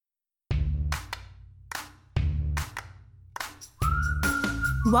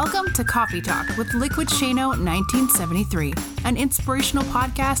Welcome to Coffee Talk with Liquid Shano 1973, an inspirational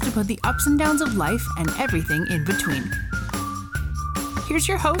podcast about the ups and downs of life and everything in between. Here's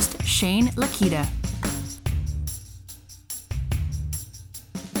your host, Shane Lakita.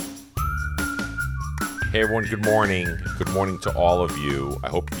 Hey everyone, good morning. Good morning to all of you. I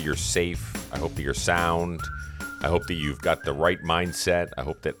hope that you're safe. I hope that you're sound. I hope that you've got the right mindset. I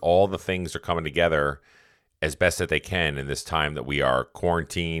hope that all the things are coming together as best that they can in this time that we are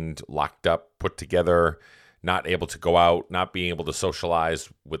quarantined, locked up, put together, not able to go out, not being able to socialize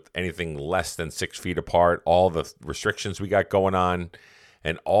with anything less than 6 feet apart, all the restrictions we got going on,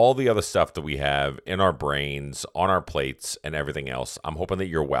 and all the other stuff that we have in our brains, on our plates, and everything else. I'm hoping that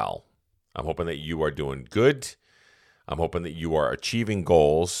you're well. I'm hoping that you are doing good. I'm hoping that you are achieving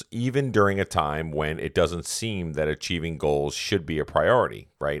goals, even during a time when it doesn't seem that achieving goals should be a priority,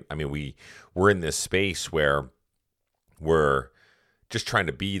 right? I mean, we're in this space where we're just trying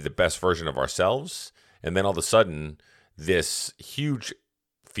to be the best version of ourselves, and then all of a sudden, this huge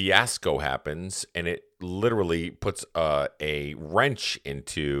fiasco happens, and it literally puts a wrench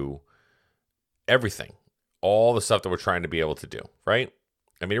into everything, all the stuff that we're trying to be able to do, right?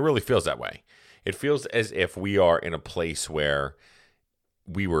 I mean, it really feels that way. It feels as if we are in a place where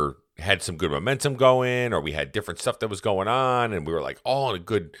we had some good momentum going, or we had different stuff that was going on, and we were like all in a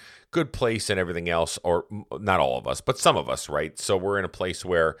good place and everything else, or not all of us, but some of us, right? So we're in a place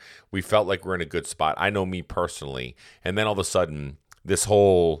where we felt like we're in a good spot. I know me personally. And then all of a sudden, this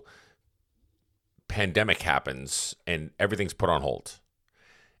whole pandemic happens and everything's put on hold.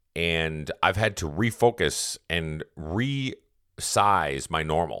 And I've had to refocus and resize my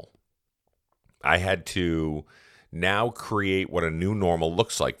normal. I had to now create what a new normal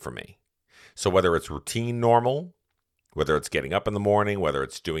looks like for me. So whether it's routine normal, whether it's getting up in the morning, whether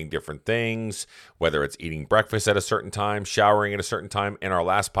it's doing different things, whether it's eating breakfast at a certain time, showering at a certain time. In our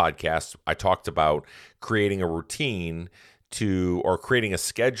last podcast, I talked about creating a routine or creating a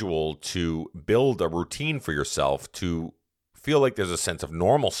schedule to build a routine for yourself to feel like there's a sense of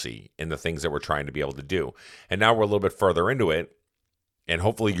normalcy in the things that we're trying to be able to do. And now we're a little bit further into it. And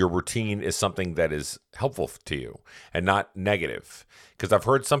hopefully your routine is something that is helpful to you and not negative. Because I've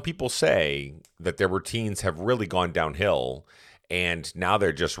heard some people say that their routines have really gone downhill, and now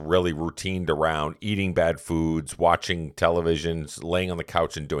they're just really routined around eating bad foods, watching televisions, laying on the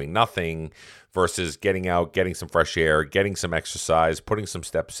couch and doing nothing, versus getting out, getting some fresh air, getting some exercise, putting some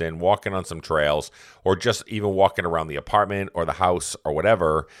steps in, walking on some trails, or just even walking around the apartment or the house or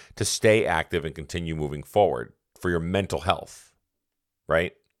whatever to stay active and continue moving forward for your mental health.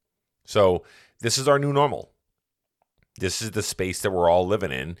 Right? So this is our new normal. This is the space that we're all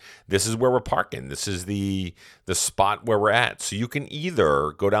living in. This is where we're parking. This is the spot where we're at. So you can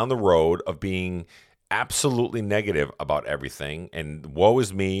either go down the road of being absolutely negative about everything and woe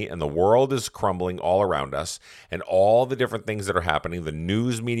is me and the world is crumbling all around us and all the different things that are happening, the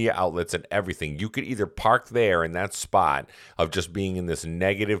news media outlets and everything. You could either park there in that spot of just being in this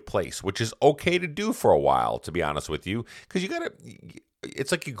negative place, which is okay to do for a while, to be honest with you, because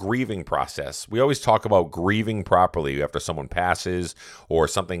it's like a grieving process. We always talk about grieving properly after someone passes or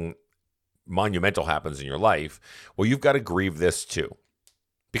something monumental happens in your life. Well, you've got to grieve this too,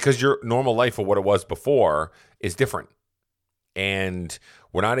 because your normal life or what it was before is different. And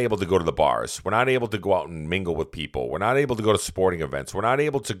we're not able to go to the bars. We're not able to go out and mingle with people. We're not able to go to sporting events. We're not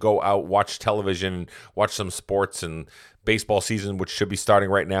able to go out, watch television, watch some sports and baseball season, which should be starting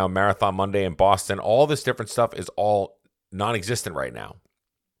right now, Marathon Monday in Boston. All this different stuff is all non-existent right now.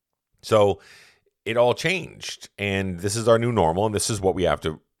 So it all changed, and this is our new normal, and this is what we have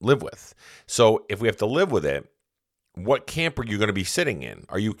to live with. So if we have to live with it, what camp are you going to be sitting in?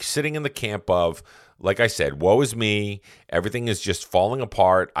 Are you sitting in the camp of, like I said, woe is me, everything is just falling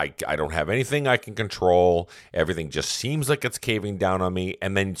apart, I don't have anything I can control, everything just seems like it's caving down on me,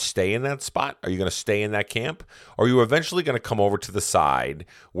 and then stay in that spot? Are you going to stay in that camp? Or are you eventually going to come over to the side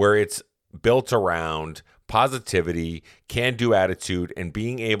where it's built around positivity, can-do attitude, and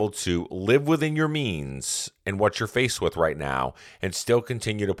being able to live within your means and what you're faced with right now and still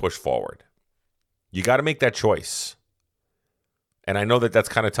continue to push forward? You got to make that choice. And I know that that's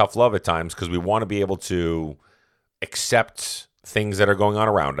kind of tough love at times because we want to be able to accept things that are going on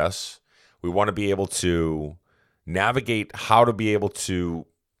around us. We want to be able to navigate how to be able to,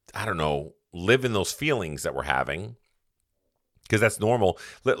 live in those feelings that we're having, because that's normal.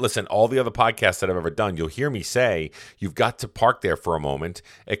 Listen, all the other podcasts that I've ever done, you'll hear me say, you've got to park there for a moment,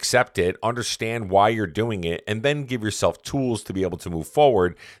 accept it, understand why you're doing it, and then give yourself tools to be able to move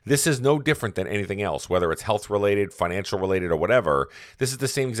forward. This is no different than anything else, whether it's health-related, financial-related, or whatever. This is the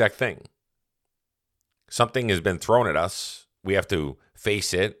same exact thing. Something has been thrown at us, We have to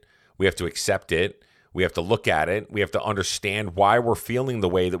face it. We have to accept it. We have to look at it. We have to understand why we're feeling the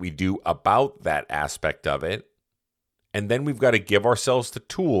way that we do about that aspect of it. And then we've got to give ourselves the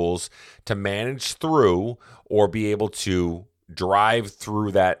tools to manage through or be able to drive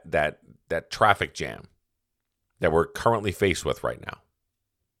through that traffic jam that we're currently faced with right now.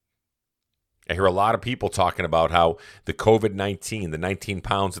 I hear a lot of people talking about how the COVID-19, the 19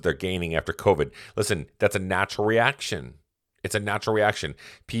 pounds that they're gaining after COVID. Listen, that's a natural reaction. It's a natural reaction.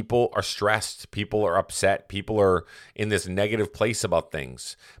 People are stressed. People are upset. People are in this negative place about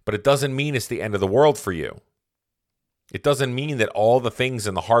things. But it doesn't mean it's the end of the world for you. It doesn't mean that all the things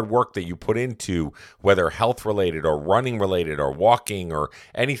and the hard work that you put into, whether health related or running related or walking or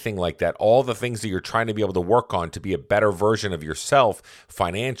anything like that, all the things that you're trying to be able to work on to be a better version of yourself,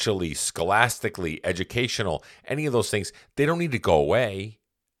 financially, scholastically, educational, any of those things, they don't need to go away.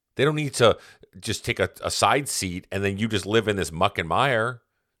 They don't need to just take a side seat and then you just live in this muck and mire.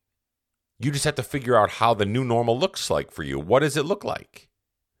 You just have to figure out how the new normal looks like for you. What does it look like?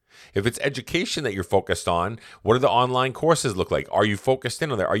 If it's education that you're focused on, what do the online courses look like? Are you focused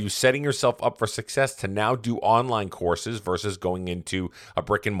in on that? Are you setting yourself up for success to now do online courses versus going into a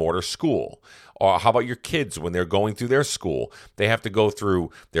brick and mortar school? Or how about your kids when they're going through their school? They have to go through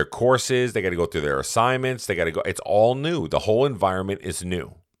their courses. They got to go through their assignments. They got to go. It's all new. The whole environment is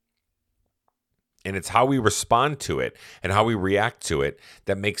new. And it's how we respond to it and how we react to it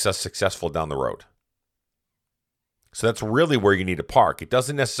that makes us successful down the road. So that's really where you need to park. It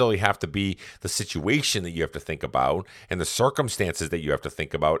doesn't necessarily have to be the situation that you have to think about and the circumstances that you have to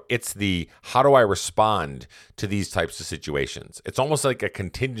think about. It's the how do I respond to these types of situations? It's almost like a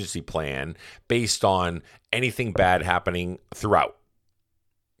contingency plan based on anything bad happening throughout.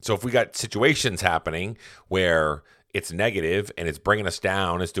 So if we got situations happening where it's negative and it's bringing us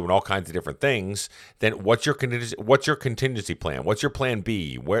down, it's doing all kinds of different things, then what's your contingency plan? What's your plan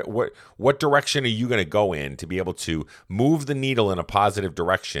B? What direction are you going to go in to be able to move the needle in a positive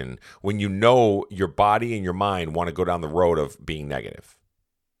direction when you know your body and your mind want to go down the road of being negative?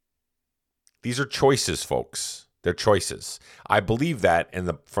 These are choices, folks. They're choices. I believe that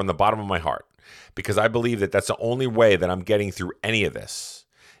from the bottom of my heart, because I believe that that's the only way that I'm getting through any of this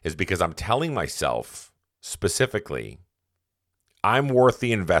is because I'm telling myself specifically, I'm worth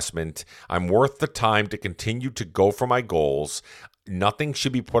the investment. I'm worth the time to continue to go for my goals. Nothing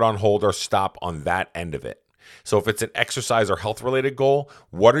should be put on hold or stop on that end of it. So if it's an exercise or health-related goal,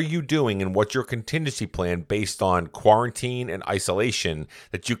 what are you doing and what's your contingency plan based on quarantine and isolation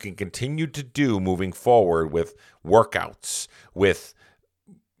that you can continue to do moving forward with workouts, with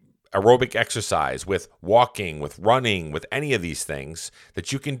aerobic exercise, with walking, with running, with any of these things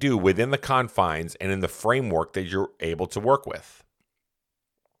that you can do within the confines and in the framework that you're able to work with?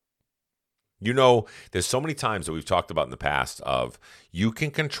 You know, there's so many times that we've talked about in the past of you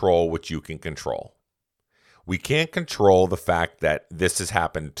can control what you can control. We can't control the fact that this has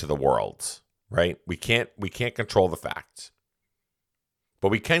happened to the world, right? We can't control the facts. But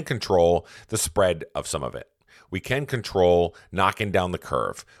we can control the spread of some of it. We can control knocking down the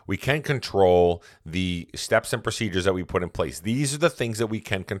curve. We can control the steps and procedures that we put in place. These are the things that we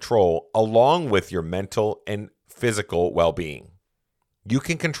can control along with your mental and physical well-being. You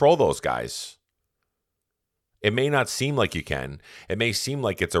can control those, guys. It may not seem like you can. It may seem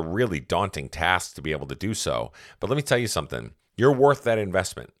like it's a really daunting task to be able to do so. But let me tell you something. You're worth that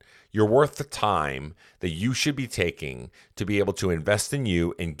investment. You're worth the time that you should be taking to be able to invest in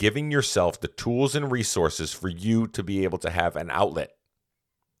you and giving yourself the tools and resources for you to be able to have an outlet,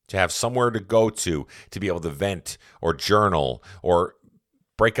 to have somewhere to go to be able to vent or journal or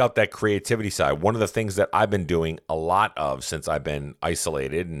break out that creativity side. One of the things that I've been doing a lot of since I've been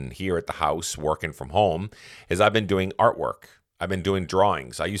isolated and here at the house working from home is I've been doing artwork. I've been doing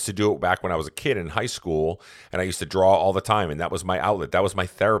drawings. I used to do it back when I was a kid in high school, and I used to draw all the time, and that was my outlet. That was my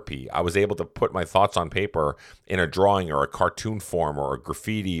therapy. I was able to put my thoughts on paper in a drawing or a cartoon form or a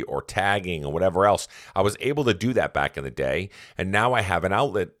graffiti or tagging or whatever else. I was able to do that back in the day, and now I have an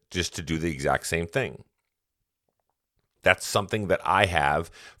outlet just to do the exact same thing. That's something that I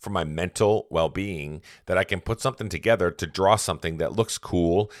have for my mental well-being, that I can put something together to draw something that looks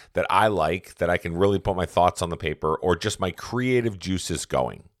cool, that I like, that I can really put my thoughts on the paper or just my creative juices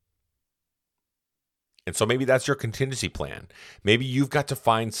going. And so maybe that's your contingency plan. Maybe you've got to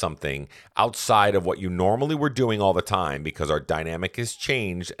find something outside of what you normally were doing all the time because our dynamic has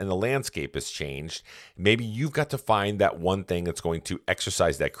changed and the landscape has changed. Maybe you've got to find that one thing that's going to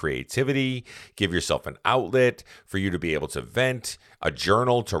exercise that creativity, give yourself an outlet for you to be able to vent, a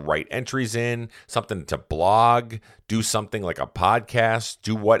journal to write entries in, something to blog, do something like a podcast,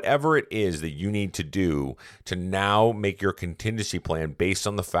 do whatever it is that you need to do to now make your contingency plan based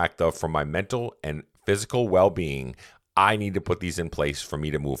on the fact of, from my mental and physical well-being, I need to put these in place for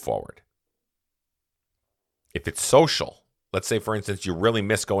me to move forward. If it's social, let's say, for instance, you really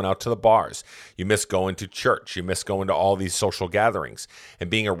miss going out to the bars, you miss going to church, you miss going to all these social gatherings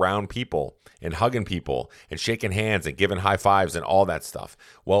and being around people and hugging people and shaking hands and giving high fives and all that stuff.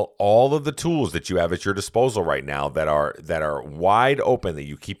 Well, all of the tools that you have at your disposal right now that are wide open, that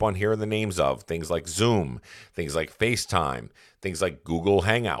you keep on hearing the names of, things like Zoom, things like FaceTime, things like Google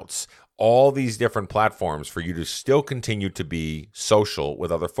Hangouts, all these different platforms for you to still continue to be social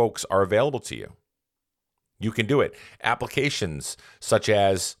with other folks are available to you. You can do it. Applications such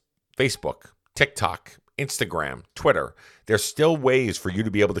as Facebook, TikTok, Instagram, Twitter. There's still ways for you to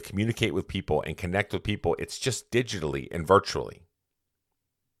be able to communicate with people and connect with people. It's just digitally and virtually.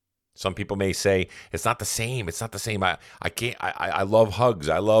 Some people may say it's not the same. It's not the same. I can't. I love hugs.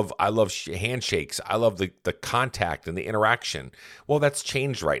 I love handshakes. I love the contact and the interaction. Well, that's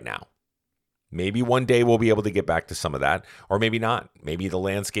changed right now. Maybe one day we'll be able to get back to some of that, or maybe not. Maybe the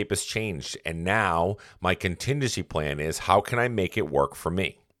landscape has changed, and now my contingency plan is, how can I make it work for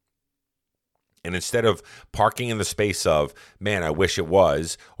me? And instead of parking in the space of, man, I wish it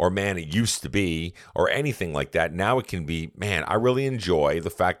was, or man, it used to be, or anything like that, now it can be, man, I really enjoy the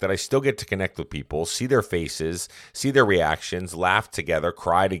fact that I still get to connect with people, see their faces, see their reactions, laugh together,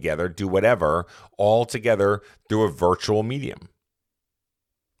 cry together, do whatever, all together through a virtual medium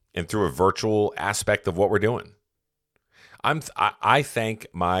and through a virtual aspect of what we're doing. I thank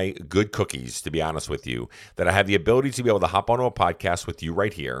my good cookies, to be honest with you, that I have the ability to be able to hop onto a podcast with you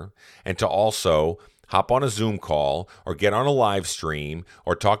right here and to also hop on a Zoom call or get on a live stream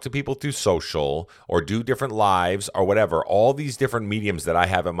or talk to people through social or do different lives or whatever, all these different mediums that I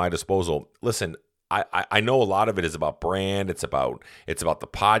have at my disposal. Listen, I know a lot of it is about brand. It's about the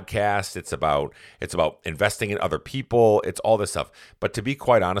podcast. It's about investing in other people. It's all this stuff. But to be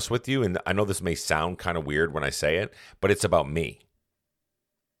quite honest with you, and I know this may sound kind of weird when I say it, but it's about me.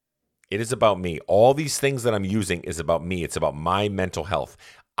 It is about me. All these things that I'm using is about me. It's about my mental health.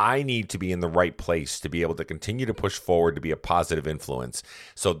 I need to be in the right place to be able to continue to push forward, to be a positive influence.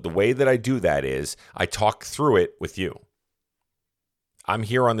 So the way that I do that is I talk through it with you. I'm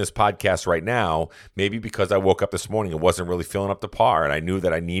here on this podcast right now, maybe because I woke up this morning and wasn't really feeling up to par, and I knew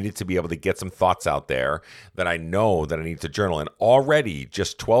that I needed to be able to get some thoughts out there that I know that I need to journal. And already,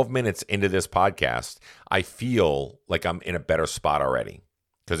 just 12 minutes into this podcast, I feel like I'm in a better spot already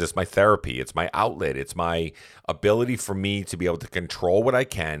because it's my therapy, it's my outlet, it's my ability for me to be able to control what I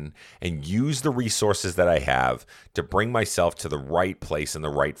can and use the resources that I have to bring myself to the right place in the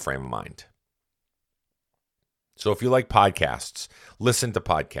right frame of mind. So if you like podcasts, listen to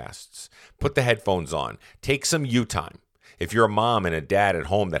podcasts, put the headphones on, take some you time. If you're a mom and a dad at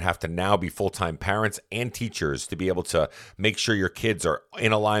home that have to now be full-time parents and teachers to be able to make sure your kids are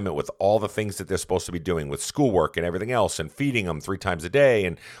in alignment with all the things that they're supposed to be doing with schoolwork and everything else and feeding them 3 times a day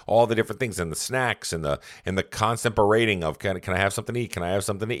and all the different things and the snacks and the constant berating of can I have something to eat? Can I have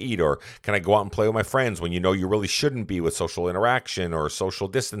something to eat? Or can I go out and play with my friends when you know you really shouldn't be with social interaction or social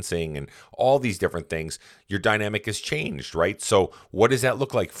distancing and all these different things? Your dynamic has changed, right? So what does that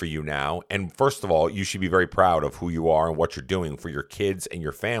look like for you now? And first of all, you should be very proud of who you are and what you're doing for your kids and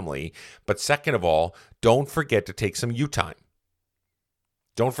your family. But second of all, don't forget to take some you time.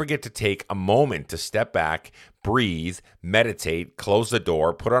 Don't forget to take a moment to step back, breathe, meditate, close the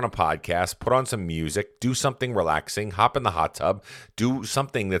door, put on a podcast, put on some music, do something relaxing, hop in the hot tub, do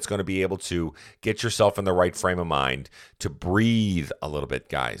something that's going to be able to get yourself in the right frame of mind to breathe a little bit,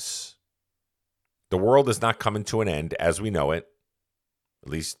 guys. The world is not coming to an end as we know it, at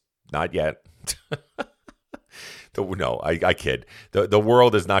least not yet. No, I kid. The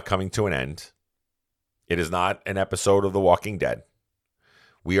world is not coming to an end. It is not an episode of The Walking Dead.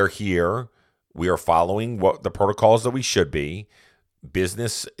 We are here. We are following what the protocols that we should be.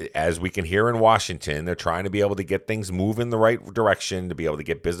 Business, as we can hear in Washington, they're trying to be able to get things moving in the right direction, to be able to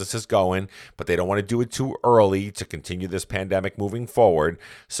get businesses going, but they don't want to do it too early to continue this pandemic moving forward.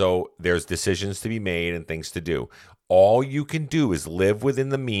 So there's decisions to be made and things to do. All you can do is live within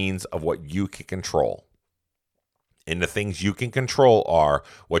the means of what you can control. And the things you can control are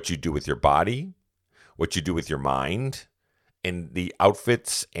what you do with your body, what you do with your mind, and the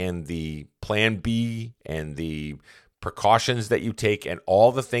outfits and the plan B and the precautions that you take and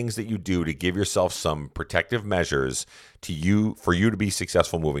all the things that you do to give yourself some protective measures for you to be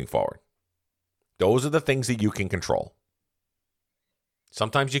successful moving forward. Those are the things that you can control.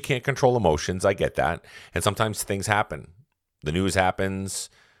 Sometimes you can't control emotions. I get that. And sometimes things happen. The news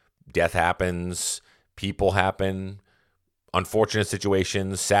happens, death happens, people happen, unfortunate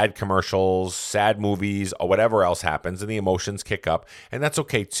situations, sad commercials, sad movies, or whatever else happens, and the emotions kick up. And that's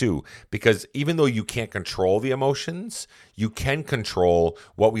okay too, because even though you can't control the emotions, you can control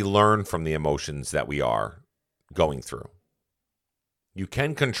what we learn from the emotions that we are going through. You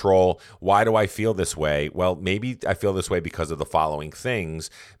can control, why do I feel this way? Well, maybe I feel this way because of the following things.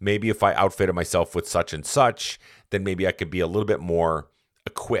 Maybe if I outfitted myself with such and such, then maybe I could be a little bit more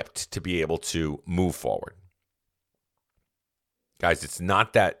equipped to be able to move forward. Guys, it's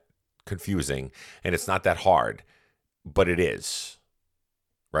not that confusing and it's not that hard, but it is,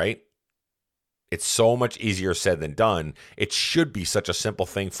 right? It's so much easier said than done. It should be such a simple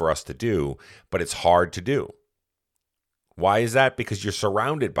thing for us to do, but it's hard to do. Why is that? Because you're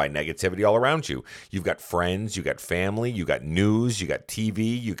surrounded by negativity all around you. You've got friends, you got family, you got news, you got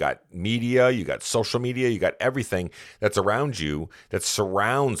TV, you got media, you got social media, you got everything that's around you that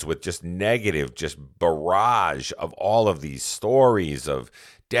surrounds with just negative, just barrage of all of these stories of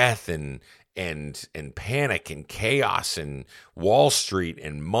death and panic and chaos and Wall Street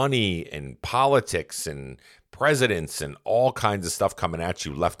and money and politics and presidents and all kinds of stuff coming at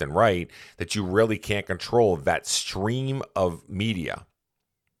you left and right that you really can't control that stream of media.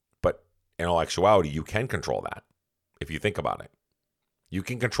 But in all actuality, you can control that if you think about it. You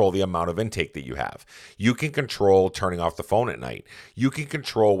can control the amount of intake that you have. You can control turning off the phone at night. You can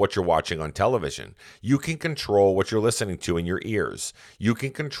control what you're watching on television. You can control what you're listening to in your ears. You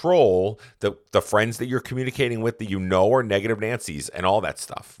can control the friends that you're communicating with that you know are negative Nancy's and all that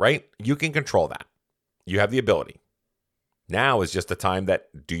stuff, right? You can control that. You have the ability. Now is just the time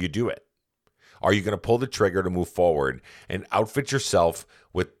that, do you do it? Are you going to pull the trigger to move forward and outfit yourself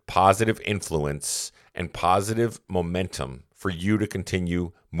with positive influence and positive momentum for you to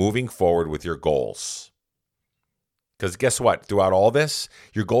continue moving forward with your goals? Because guess what? Throughout all this,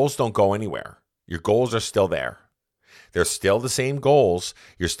 your goals don't go anywhere. Your goals are still there. They're still the same goals.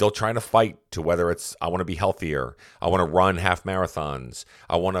 You're still trying to fight to whether it's, I want to be healthier. I want to run half marathons.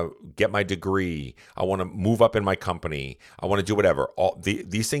 I want to get my degree. I want to move up in my company. I want to do whatever.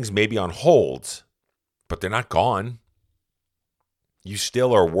 These things may be on hold, but they're not gone. You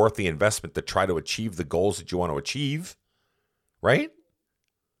still are worth the investment to try to achieve the goals that you want to achieve, right?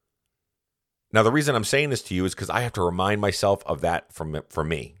 Now, the reason I'm saying this to you is because I have to remind myself of that for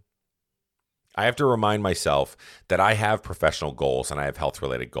me. I have to remind myself that I have professional goals and I have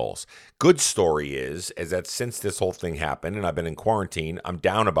health-related goals. Good story is that since this whole thing happened and I've been in quarantine, I'm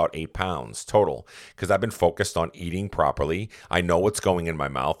down about 8 pounds total because I've been focused on eating properly. I know what's going in my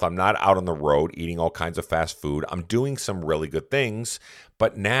mouth. I'm not out on the road eating all kinds of fast food. I'm doing some really good things.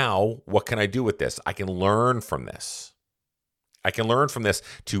 But now, what can I do with this? I can learn from this. I can learn from this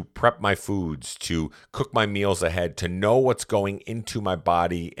to prep my foods, to cook my meals ahead, to know what's going into my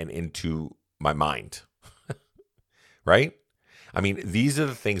body and into my mind, right? I mean, these are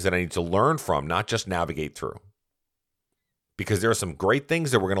the things that I need to learn from, not just navigate through. Because there are some great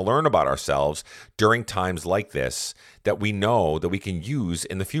things that we're going to learn about ourselves during times like this that we know that we can use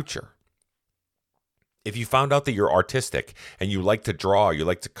in the future. If you found out that you're artistic and you like to draw, you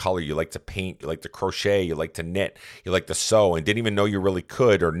like to color, you like to paint, you like to crochet, you like to knit, you like to sew, and didn't even know you really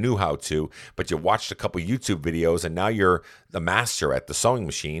could or knew how to, but you watched a couple YouTube videos and now you're the master at the sewing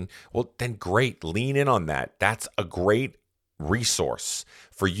machine, well, then great. Lean in on that. That's a great resource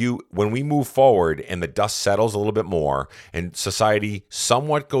for you when we move forward and the dust settles a little bit more and society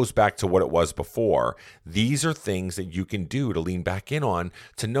somewhat goes back to what it was before. These are things that you can do to lean back in on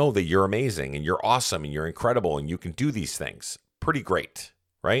to know that you're amazing and you're awesome and you're incredible and you can do these things. Pretty great,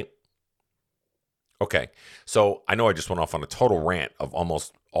 right? Okay, so I know I just went off on a total rant of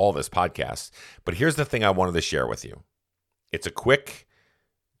almost all this podcast, but here's the thing I wanted to share with you. It's a quick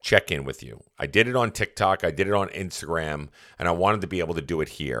check-in with you. I did it on TikTok, I did it on Instagram, and I wanted to be able to do it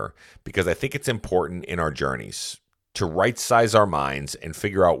here because I think it's important in our journeys to right-size our minds and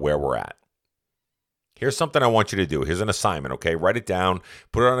figure out where we're at. Here's something I want you to do. Here's an assignment, okay? Write it down,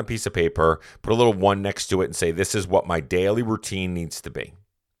 put it on a piece of paper, put a little 1 next to it and say, this is what my daily routine needs to be.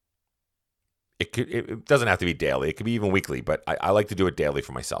 It doesn't have to be daily. It could be even weekly, but I like to do it daily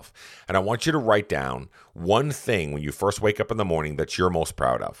for myself. And I want you to write down one thing when you first wake up in the morning that you're most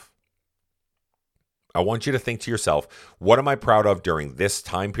proud of. I want you to think to yourself, what am I proud of during this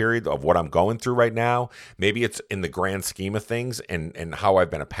time period of what I'm going through right now? Maybe it's in the grand scheme of things and how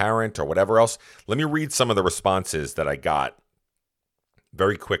I've been a parent or whatever else. Let me read some of the responses that I got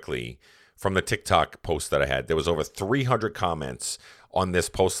very quickly from the TikTok post that I had. There was over 300 comments on this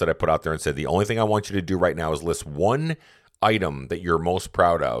post that I put out there and said, the only thing I want you to do right now is list one item that you're most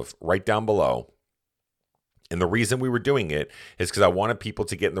proud of right down below. And the reason we were doing it is because I wanted people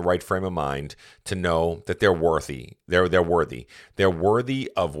to get in the right frame of mind to know that they're worthy. They're worthy. They're worthy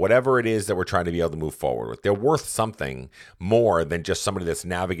of whatever it is that we're trying to be able to move forward with. They're worth something more than just somebody that's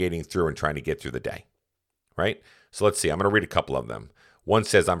navigating through and trying to get through the day, right? So let's see. I'm going to read a couple of them. One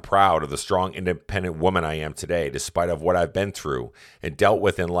says, I'm proud of the strong, independent woman I am today, despite of what I've been through and dealt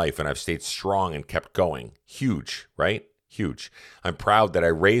with in life, and I've stayed strong and kept going. Huge, right? Huge. I'm proud that I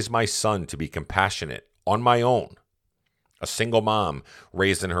raised my son to be compassionate on my own. A single mom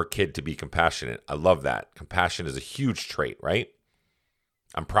raising her kid to be compassionate. I love that. Compassion is a huge trait, right?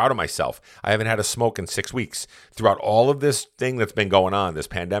 I'm proud of myself. I haven't had a smoke in 6 weeks. Throughout all of this thing that's been going on, this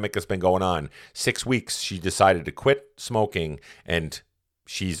pandemic that's been going on, 6 weeks, she decided to quit smoking, and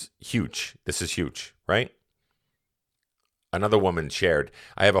she's huge. This is huge, right? Another woman shared,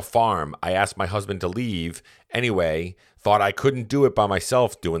 I have a farm. I asked my husband to leave anyway, thought I couldn't do it by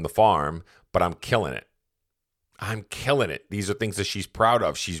myself doing the farm, but I'm killing it. I'm killing it. These are things that she's proud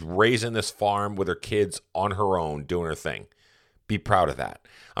of. She's raising this farm with her kids on her own, doing her thing. Be proud of that.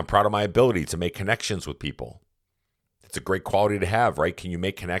 I'm proud of my ability to make connections with people. It's a great quality to have, right? Can you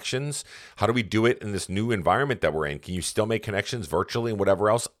make connections? How do we do it in this new environment that we're in? Can you still make connections virtually and whatever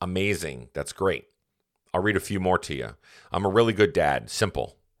else? Amazing. That's great. I'll read a few more to you. I'm a really good dad.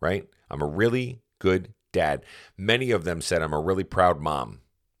 Simple, right? I'm a really good dad. Many of them said I'm a really proud mom.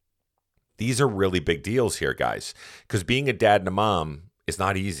 These are really big deals here, guys, because being a dad and a mom is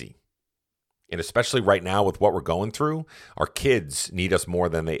not easy. And especially right now with what we're going through, our kids need us more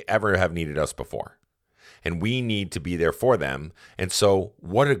than they ever have needed us before. And we need to be there for them. And so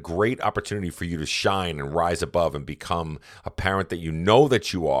what a great opportunity for you to shine and rise above and become a parent that you know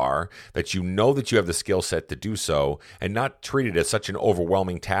that you are, that you know that you have the skill set to do so, and not treat it as such an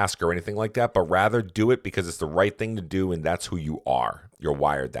overwhelming task or anything like that, but rather do it because it's the right thing to do and that's who you are. You're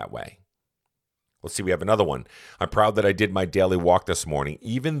wired that way. Let's see, we have another one. I'm proud that I did my daily walk this morning,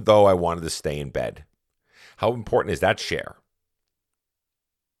 even though I wanted to stay in bed. How important is that share?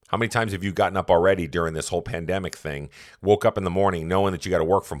 How many times have you gotten up already during this whole pandemic thing, woke up in the morning knowing that you got to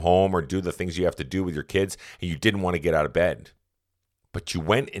work from home or do the things you have to do with your kids, and you didn't want to get out of bed? But you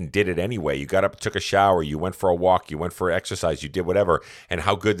went and did it anyway. You got up, took a shower, you went for a walk, you went for exercise, you did whatever. And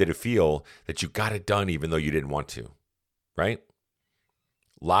how good did it feel that you got it done even though you didn't want to, right?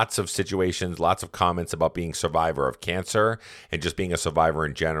 Lots of situations, lots of comments about being a survivor of cancer and just being a survivor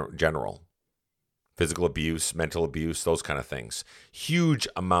in general. Physical abuse, mental abuse, those kind of things. Huge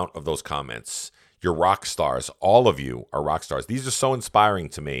amount of those comments. You're rock stars. All of you are rock stars. These are so inspiring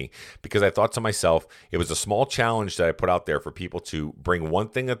to me because I thought to myself, it was a small challenge that I put out there for people to bring one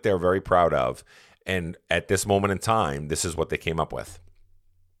thing that they're very proud of. And at this moment in time, this is what they came up with.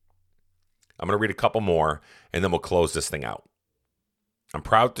 I'm going to read a couple more and then we'll close this thing out. I'm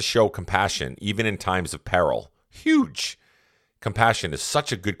proud to show compassion even in times of peril. Huge. Compassion is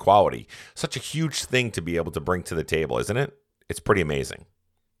such a good quality, such a huge thing to be able to bring to the table, isn't it? It's pretty amazing.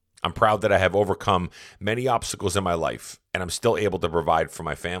 I'm proud that I have overcome many obstacles in my life and I'm still able to provide for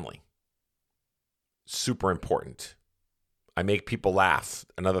my family. Super important. I make people laugh.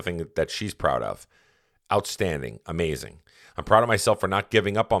 Another thing that she's proud of. Outstanding. Amazing. I'm proud of myself for not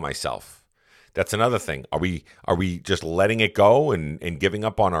giving up on myself. That's another thing. Are we just letting it go and giving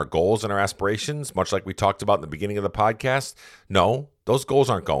up on our goals and our aspirations, much like we talked about in the beginning of the podcast? No, those goals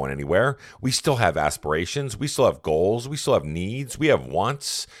aren't going anywhere. We still have aspirations. We still have goals. We still have needs. We have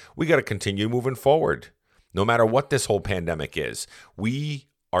wants. We got to continue moving forward. No matter what this whole pandemic is, we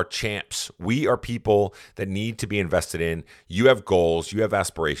are champs. We are people that need to be invested in. You have goals. You have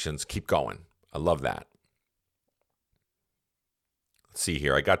aspirations. Keep going. I love that. Let's see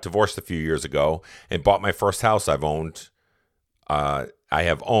here. I got divorced a few years ago and bought my first house I've owned. I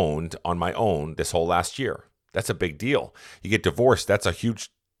have owned on my own this whole last year. That's a big deal. You get divorced. That's a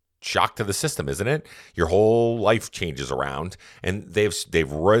huge shock to the system, isn't it? Your whole life changes around, and they've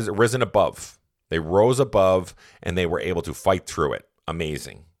risen above. They rose above, and they were able to fight through it.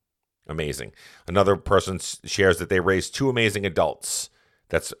 Amazing. Amazing. Another person shares that they raised 2 amazing adults.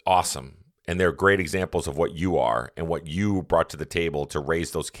 That's awesome. And they're great examples of what you are and what you brought to the table to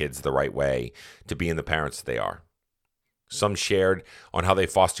raise those kids the right way, to being the parents that they are. Some shared on how they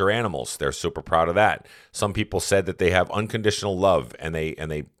foster animals. They're super proud of that. Some people said that they have unconditional love and they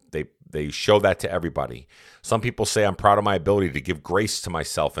They show that to everybody. Some people say I'm proud of my ability to give grace to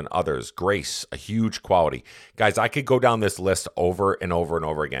myself and others. Grace, a huge quality. Guys, I could go down this list over and over and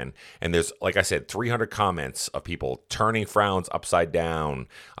over again. And there's, like I said, 300 comments of people turning frowns upside down.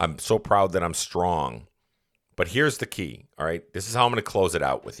 I'm so proud that I'm strong. But here's the key, all right? This is how I'm going to close it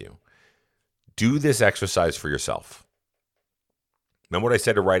out with you. Do this exercise for yourself. Remember what I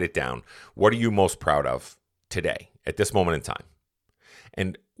said to write it down. What are you most proud of today, at this moment in time?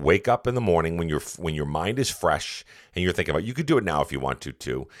 And wake up in the morning when your mind is fresh and you're thinking about, you could do it now if you want to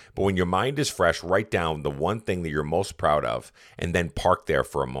too, but when your mind is fresh, write down the one thing that you're most proud of and then park there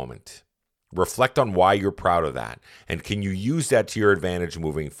for a moment. Reflect on why you're proud of that. And can you use that to your advantage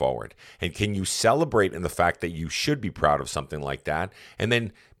moving forward? And can you celebrate in the fact that you should be proud of something like that? And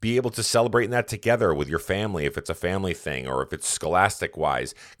then be able to celebrate in that together with your family, if it's a family thing or if it's scholastic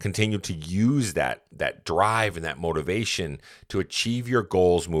wise. Continue to use that drive and that motivation to achieve your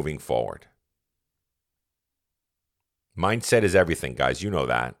goals moving forward. Mindset is everything, guys. You know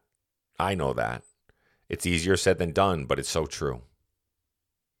that. I know that. It's easier said than done, but it's so true.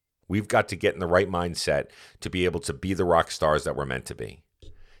 We've got to get in the right mindset to be able to be the rock stars that we're meant to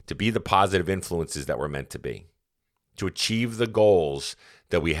be the positive influences that we're meant to be. To achieve the goals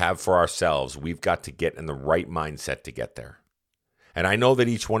that we have for ourselves, we've got to get in the right mindset to get there. And I know that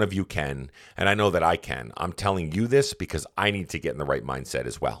each one of you can, and I know that I can. I'm telling you this because I need to get in the right mindset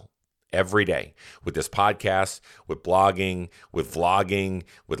as well. Every day with this podcast, with blogging, with vlogging,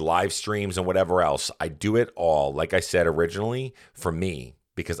 with live streams and whatever else. I do it all, like I said originally, for me.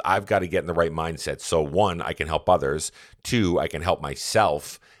 Because I've got to get in the right mindset. So 1, I can help others. 2, I can help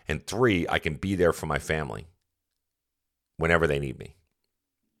myself. And 3, I can be there for my family whenever they need me.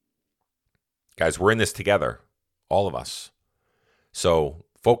 Guys, we're in this together, all of us. So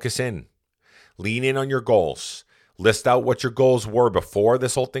focus in. Lean in on your goals. List out what your goals were before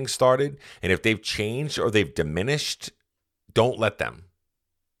this whole thing started. And if they've changed or they've diminished, don't let them.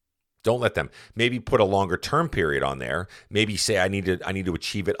 Don't let them. Maybe put a longer term period on there. Maybe say I need to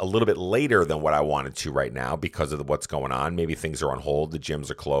achieve it a little bit later than what I wanted to right now because of what's going on. Maybe things are on hold, the gyms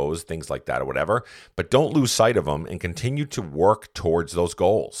are closed, things like that or whatever. But don't lose sight of them and continue to work towards those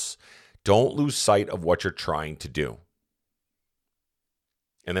goals. Don't lose sight of what you're trying to do.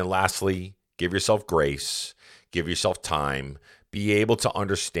 And then lastly, give yourself grace, give yourself time, be able to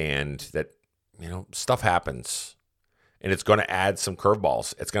understand that, stuff happens. And it's going to add some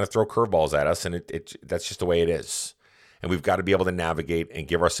curveballs. It's going to throw curveballs at us, and that's just the way it is. And we've got to be able to navigate and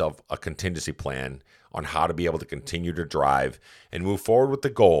give ourselves a contingency plan on how to be able to continue to drive and move forward with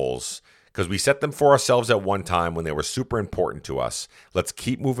the goals, because we set them for ourselves at one time when they were super important to us. Let's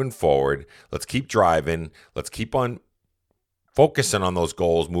keep moving forward. Let's keep driving. Let's keep on focusing on those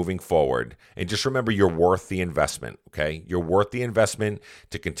goals moving forward. And just remember, you're worth the investment, okay? You're worth the investment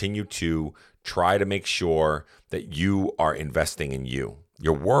to continue to try to make sure that you are investing in you.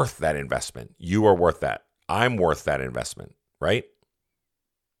 You're worth that investment. You are worth that. I'm worth that investment, right?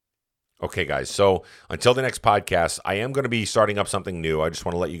 Okay, guys. So until the next podcast, I am going to be starting up something new. I just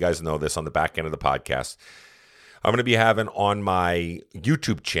want to let you guys know this on the back end of the podcast. I'm going to be having on my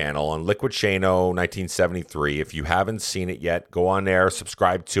YouTube channel on Liquid Shano 1973. If you haven't seen it yet, go on there,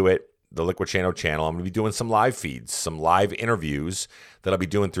 subscribe to it, the Liquid Shano channel. I'm going to be doing some live feeds, some live interviews that I'll be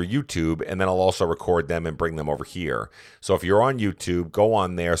doing through YouTube, and then I'll also record them and bring them over here. So if you're on YouTube, go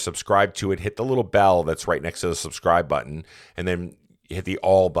on there, subscribe to it, hit the little bell that's right next to the subscribe button, and then hit the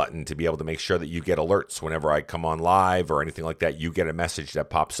all button to be able to make sure that you get alerts whenever I come on live or anything like that. You get a message that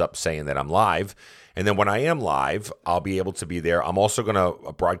pops up saying that I'm live. And then when I am live, I'll be able to be there. I'm also going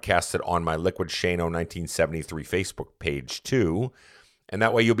to broadcast it on my Liquid Shano 1973 Facebook page too. And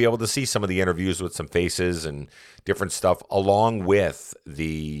that way you'll be able to see some of the interviews with some faces and different stuff along with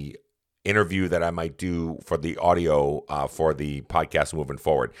the interview that I might do for the audio for the podcast moving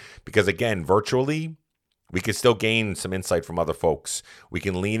forward. Because again, virtually, we can still gain some insight from other folks. We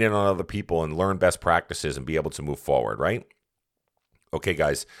can lean in on other people and learn best practices and be able to move forward, right? Okay,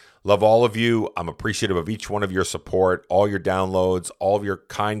 guys. Love all of you. I'm appreciative of each one of your support, all your downloads, all of your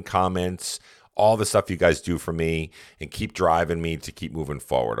kind comments, all the stuff you guys do for me, and keep driving me to keep moving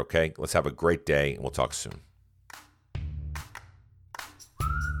forward, okay? Let's have a great day, and we'll talk soon.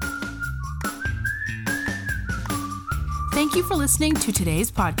 Thank you for listening to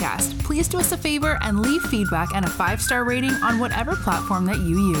today's podcast. Please do us a favor and leave feedback and a 5-star rating on whatever platform that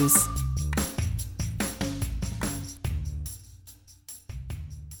you use.